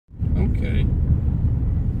Okay.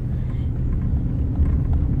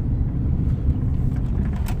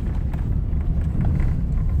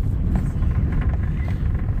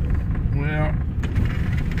 Well,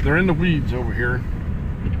 they're in the weeds over here.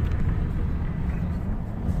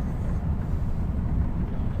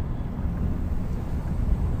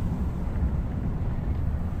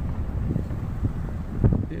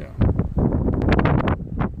 Yeah.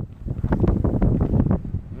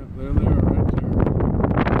 Yep, there they are right there.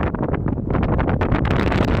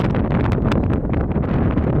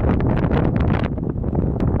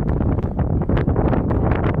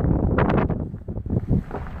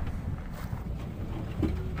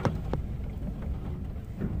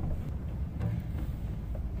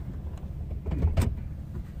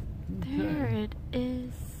 There it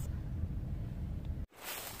is.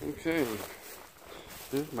 Okay.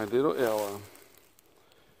 There's my little Ella.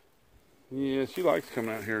 Yeah, she likes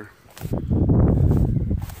coming out here.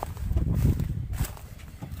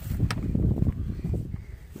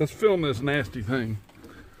 Let's film this nasty thing.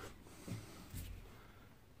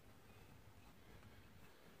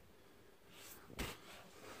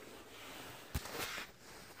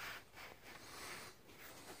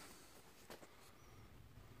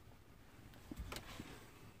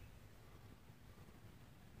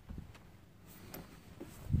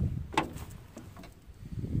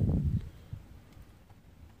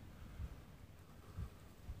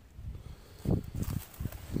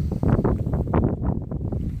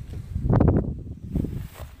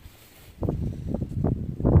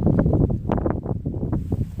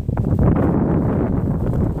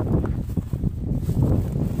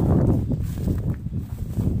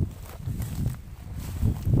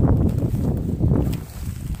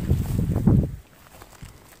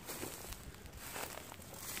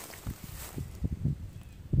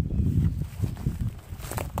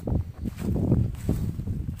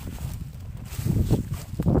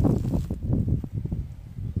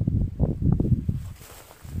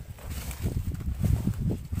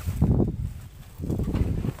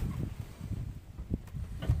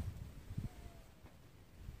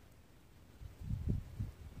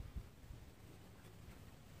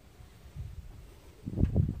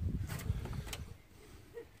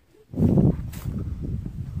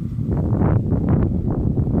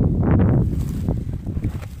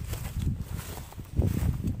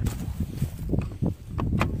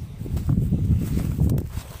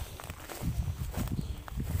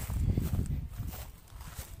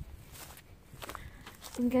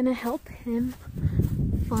 I'm gonna help him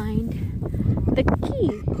find the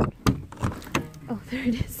key. Oh, there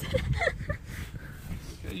it is.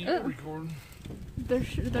 Okay, you can record.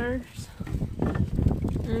 There's.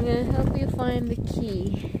 I'm gonna help you find the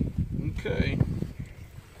key. Okay.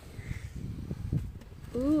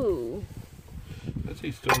 Ooh. That's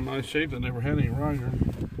he's still in nice shape. They never had any riders.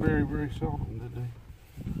 Very, very seldom, did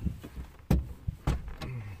they?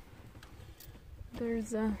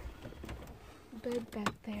 There's a bed back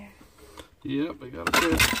there. Yep, they got a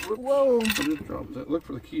bed. Whoops. Whoa. I just dropped that. Look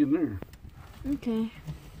for the key in there. Okay.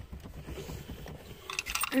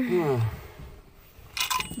 Oh,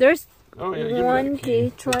 There's yeah, give me one that key.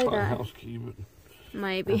 It's Try not a that. house key, but a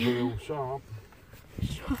Maybe. little shop.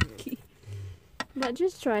 Shop key. But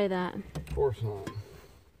just try that. Of course not.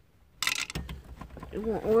 It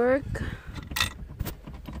won't work.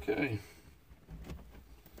 Okay.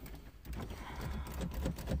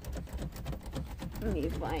 Let me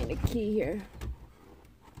find a key here.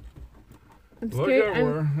 I'm Look scared.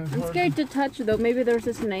 everywhere. I'm scared to touch though. Maybe there's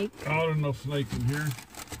a snake. Oh, there's no snakes in here.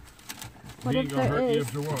 What He if ain't gonna there hurt you is?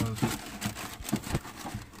 if there was.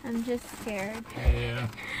 I'm just scared. Yeah.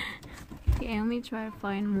 Okay, let me try to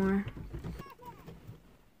find more.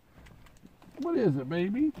 What is it,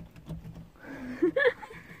 baby?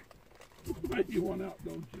 You want out,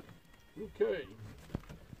 don't you? Okay.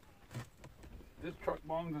 This truck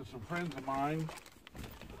belongs to some friends of mine.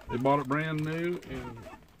 They bought it brand new and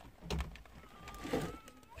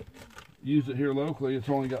used it here locally. It's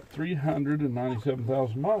only got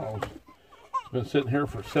 397,000 miles. It's been sitting here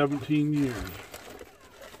for 17 years.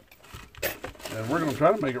 And we're going to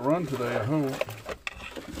try to make it run today, I hope.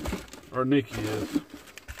 Or Nikki is.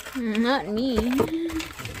 Not me.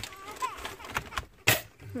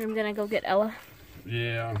 I'm gonna go get Ella.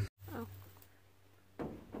 Yeah. Oh.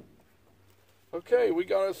 Okay, we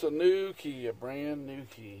got us a new key, a brand new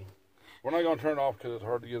key. We're not going to turn it off because it's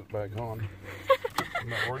hard to get it back on.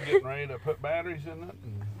 But we're getting ready to put batteries in it.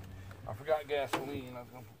 And I forgot gasoline. I was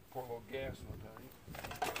going to pour a little gas in the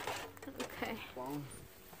tank.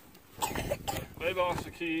 Okay. They lost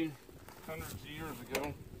the key hundreds of years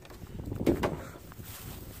ago.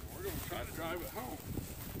 We're going to try to drive it home.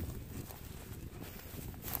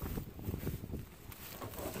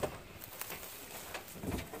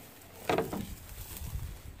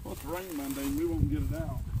 rain Monday and we won't get it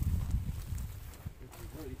out. If we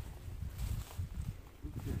wait.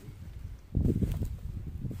 Okay.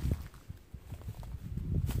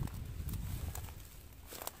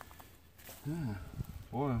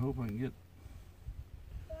 Boy, I hope I can get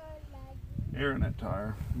air in that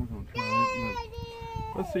tire. We're going to try it.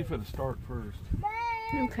 Let's see if it'll start first.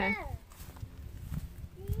 Okay.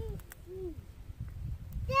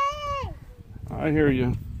 I hear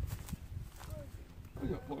you. I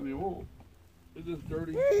got plenty of oil. It's just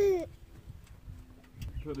dirty.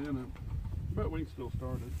 Put in it. But we can still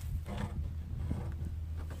start it.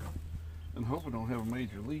 And hope we don't have a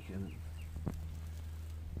major leak in it.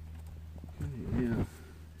 Okay, yeah.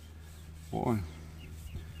 Boy.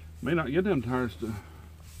 May not get them tires to.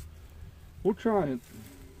 We'll try it.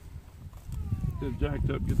 Get it jacked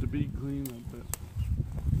up, get the bead clean, I bet.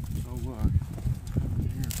 Oh look.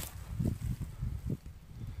 Here.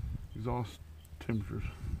 Exhaust temperatures.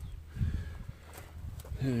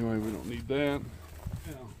 Anyway, we don't need that.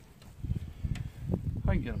 Yeah.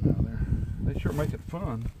 I can get them out of there. They sure make it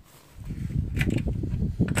fun.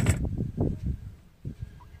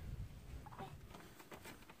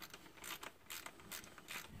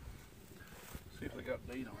 See if they got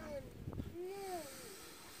a date on it.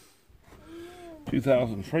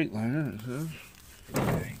 2000 Freightliner, it says.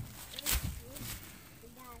 Okay.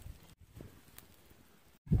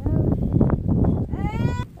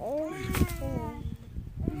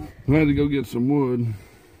 I had to go get some wood.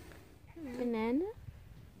 Banana?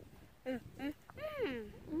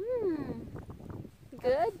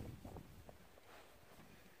 Good.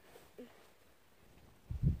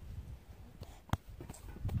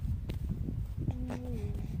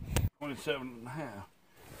 $27.5.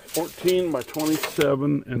 14 by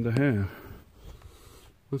 27.5.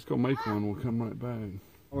 Let's go make one. We'll come right back.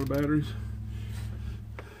 All the batteries?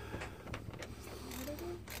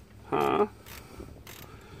 Huh?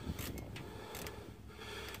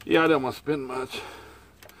 Yeah, I don't want to spend much.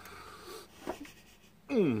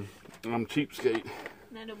 I'm cheapskate.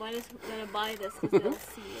 No, nobody's gonna buy this because they'll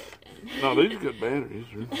see it. No, these are good batteries.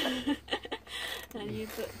 And you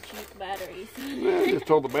put cheap batteries. Yeah, I just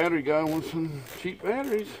told the battery guy I want some cheap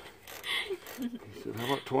batteries. He said, how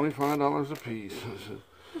about $25 a piece? I said,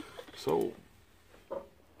 sold.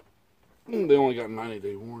 They only got a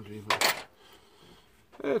 90-day warranty, but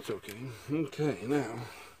that's okay. Okay, now.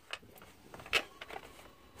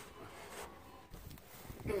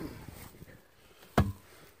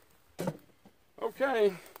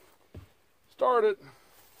 Okay, start it.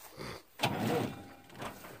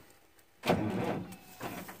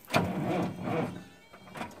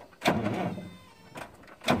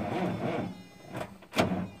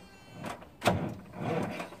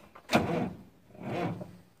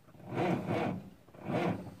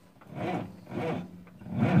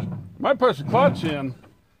 Might push the clutch in.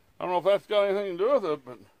 I don't know if that's got anything to do with it,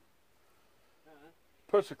 but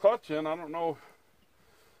push the clutch in. I don't know if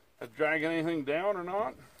it's dragging anything down or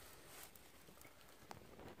not.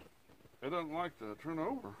 It doesn't like to turn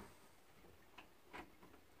over.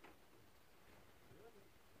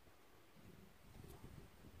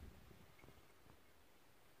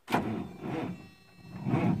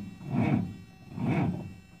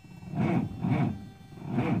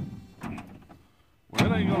 Well,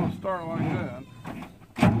 it ain't gonna start like that.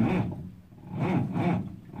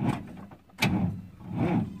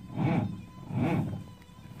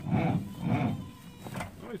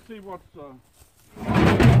 Let me see what's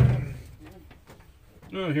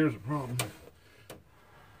oh, here's the problem.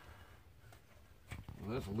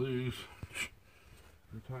 Well, that's loose.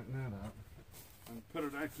 We'll tighten that up. And put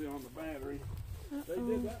it actually on the battery. They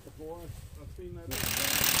did that before. I've seen that.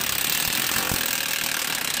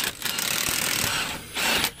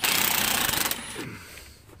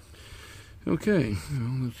 Okay,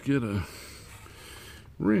 well, let's get a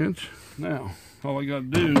wrench. Now, all I got to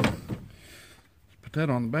do is put that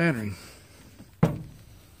on the battery.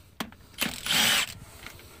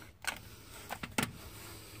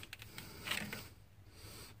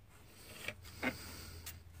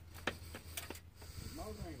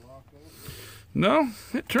 No,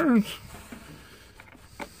 it turns.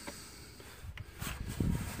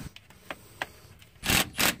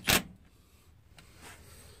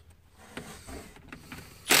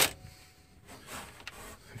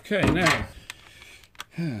 Okay, now,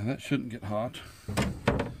 that shouldn't get hot.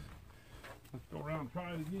 Let's go around and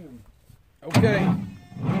try it again. Okay.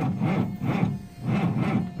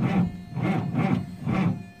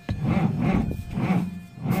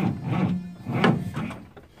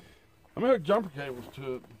 I'm gonna hook jumper cables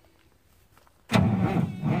to it.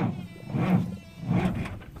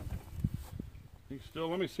 He's still,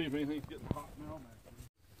 let me see if anything's getting hot now.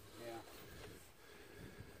 Yeah.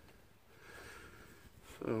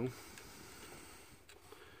 So,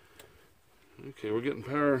 okay, we're getting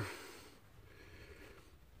power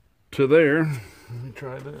to there. Let me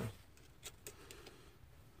try this.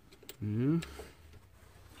 Yeah.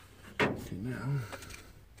 Okay, now.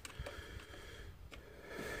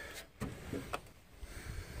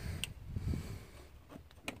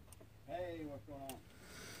 Hey, what's going on?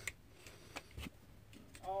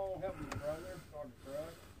 Oh, help me, brother. Start the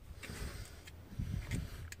truck.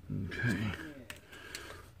 Okay. Yeah.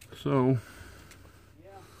 So,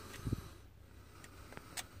 Yeah.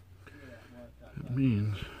 that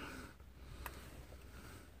means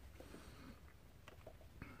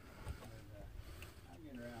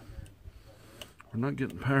we're not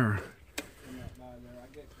getting power.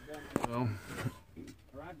 Well,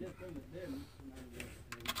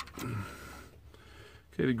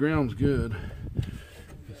 okay, the ground's good.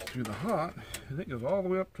 It's through the hot, I think it goes all the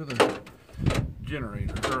way up to the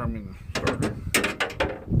generator, or I mean the starter.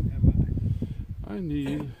 I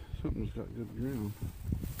need something that's got good ground.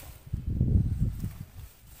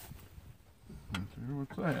 Right there,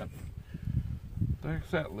 what's that? What the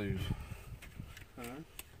heck's that loose? Huh?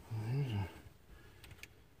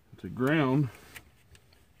 It's a ground.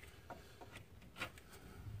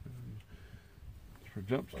 It's for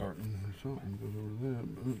jump starting or something. Goes over that.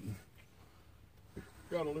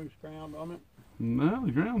 Got a loose ground on it? No,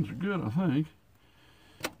 the grounds are good, I think.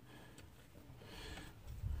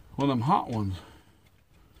 Well, them hot ones.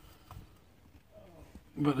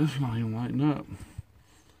 But it's not even lighting up.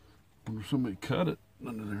 Wonder if somebody cut it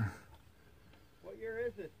under there. What year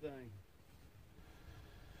is this thing?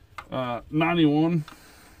 91.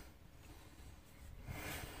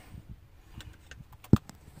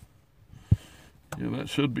 Yeah, that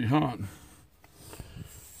should be hot.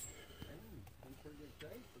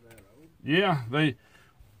 Yeah,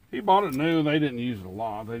 he bought it new. They didn't use it a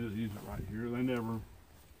lot. They just used it right here. They never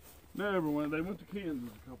went. They went to Kansas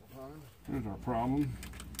a couple times. There's our problem.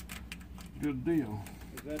 Good deal.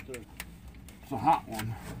 Is that the? It's a hot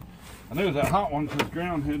one. I knew it was that hot one because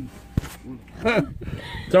ground had.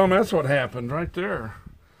 Tell them that's what happened right there.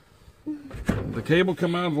 The cable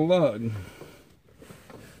come out of the lug.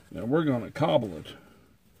 Now we're going to cobble it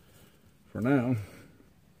for now.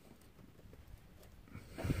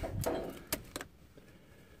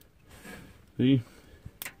 See?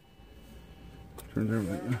 Turns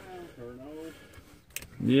everything.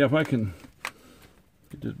 Yeah, if I can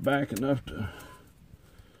get this back enough to.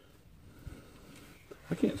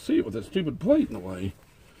 I can't see it with that stupid plate in the way.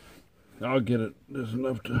 I'll get it just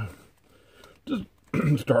enough to just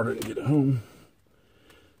start it and get it home.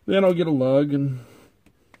 Then I'll get a lug and.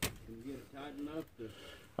 Can you get it tight enough to?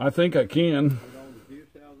 I think I can. Get all the juice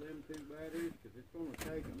out of them two batteries, because it's going to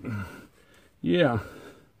take them. Yeah.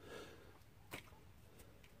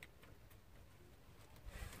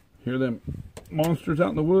 Hear them monsters out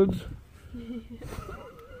in the woods?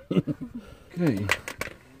 Okay.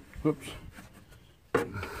 Whoops.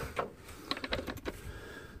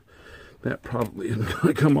 That probably isn't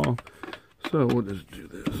going to come off. So we'll just do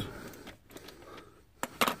this.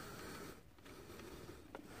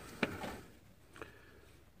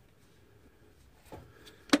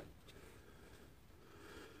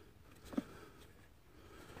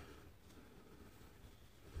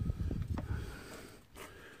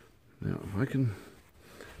 Now, if I can,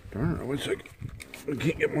 darn it, I wish I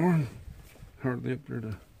can't get more hardly up there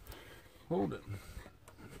to hold it.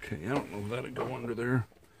 Okay, I don't know if that'd go under there.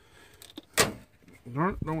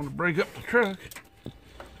 Darn it, don't want to break up the truck.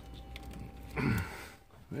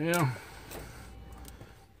 Yeah.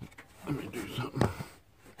 Let me do something.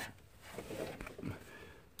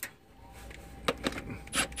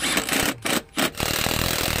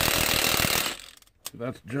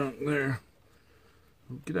 That's junk there.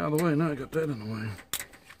 Get out of the way. Now I got that in the way.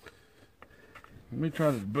 Let me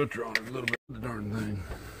try this butcher on it a little bit. The darn thing.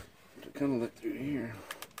 To kind of let through here.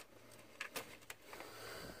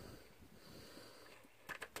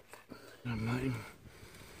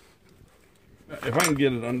 If I can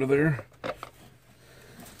get it under there.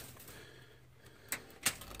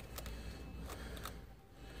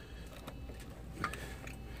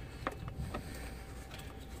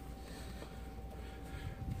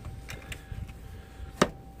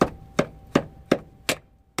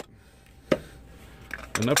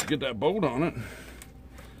 Enough to get that bolt on it.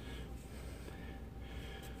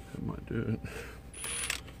 That might do it.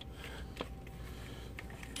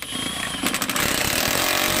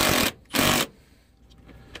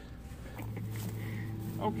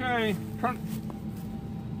 Okay,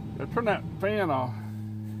 turn that fan off.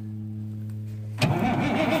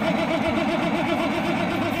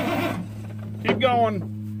 Keep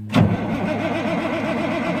going.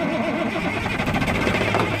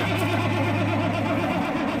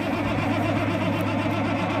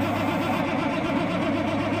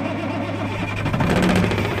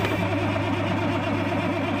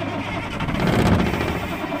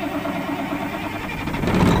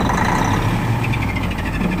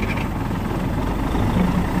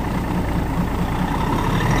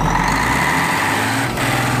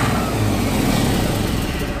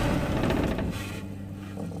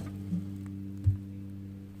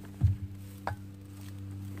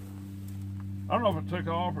 I don't know if it took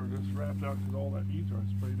off or just wrapped out because all that ether I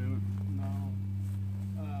sprayed in it.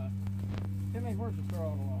 No. Timmy, where's the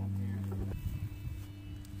throttle on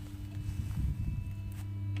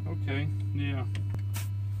here? Okay, yeah.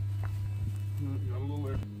 Got a little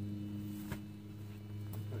there.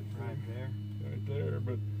 Right there. Right there,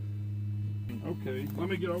 but okay. Let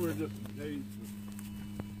me get over here just in case.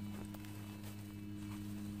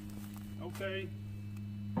 Okay.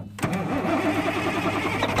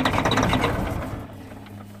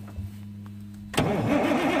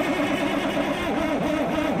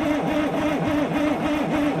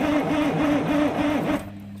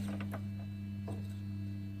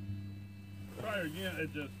 Try it again.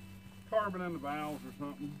 It's just carbon in the valves or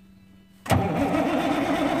something.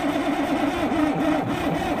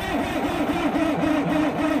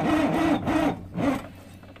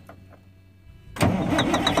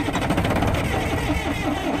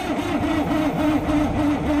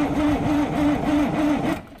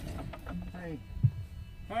 Hey.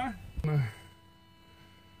 Huh?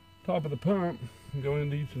 Top of the pump and go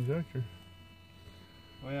into each injector.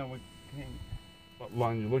 Well, we can't. What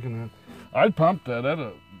line you looking at? I'd pump that.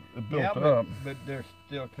 It built up. But there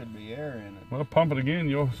still could be air in it. Well, pump it again.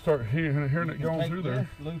 You'll start hearing it going through there.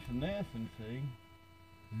 Loosen this and see.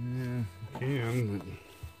 Yeah, you can. But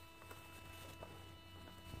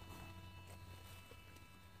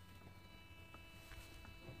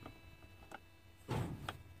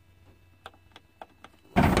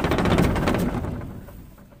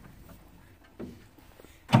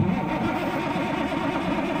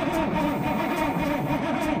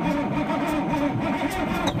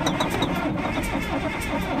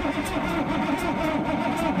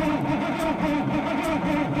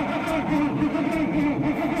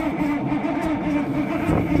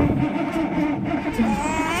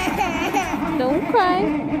Don't cry.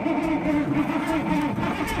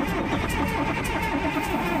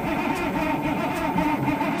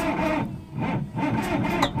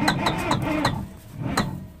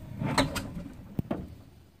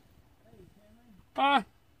 ah,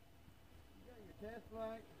 Test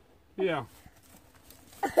light. yeah.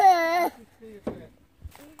 See if that.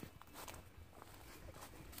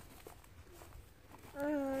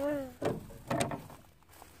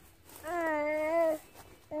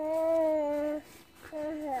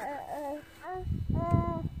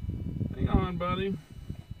 Hang on, buddy.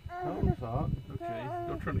 Something's hot. Okay,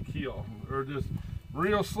 go turn the key off, or just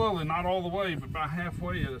real slowly, not all the way, but about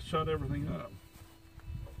halfway, it'll shut everything up.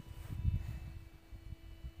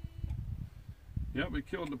 Yep, we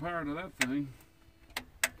killed the power to that thing.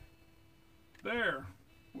 There.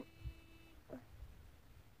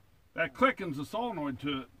 That clicking's the solenoid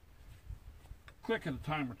to it. Click at a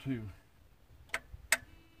time or two.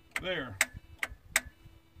 There.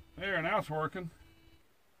 There, now it's working.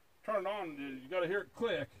 Turn it on, you gotta hear it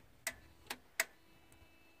click.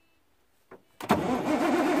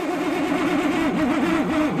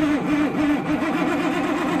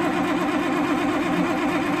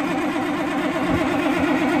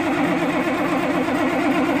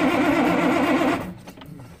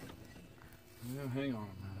 Yeah, hang on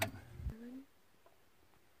a minute.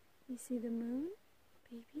 You see the moon,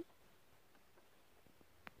 baby?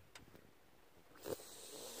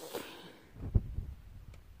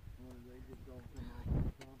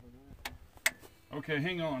 Okay,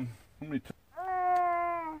 hang on. Let me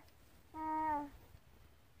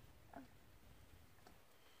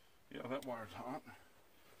yeah, that wire's hot.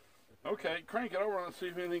 Okay, crank it over and let's see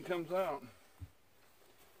if anything comes out.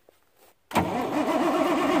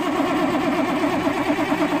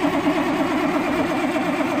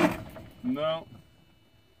 No.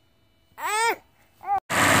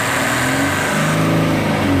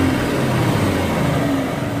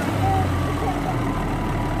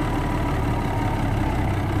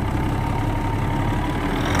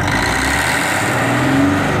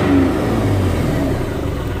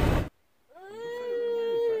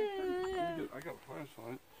 I got a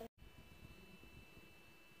flashlight.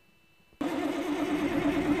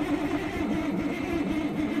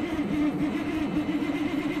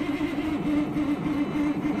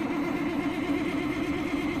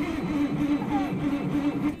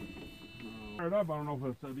 up. I don't know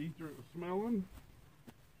if it's that ether it was smelling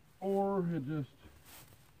or it just,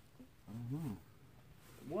 I don't know.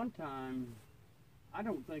 One time, I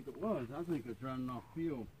don't think it was. I think it's running off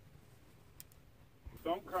fuel.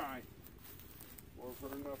 Don't cry. We've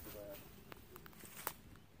heard enough of that.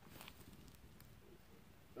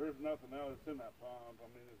 There's nothing else in that pump. I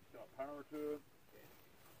mean, it's got power to it.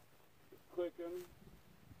 It's clicking.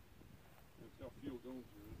 It's got fuel going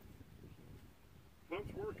through it.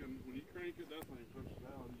 Pump's working. When you crank it, that thing pushes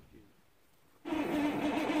out. You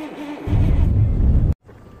can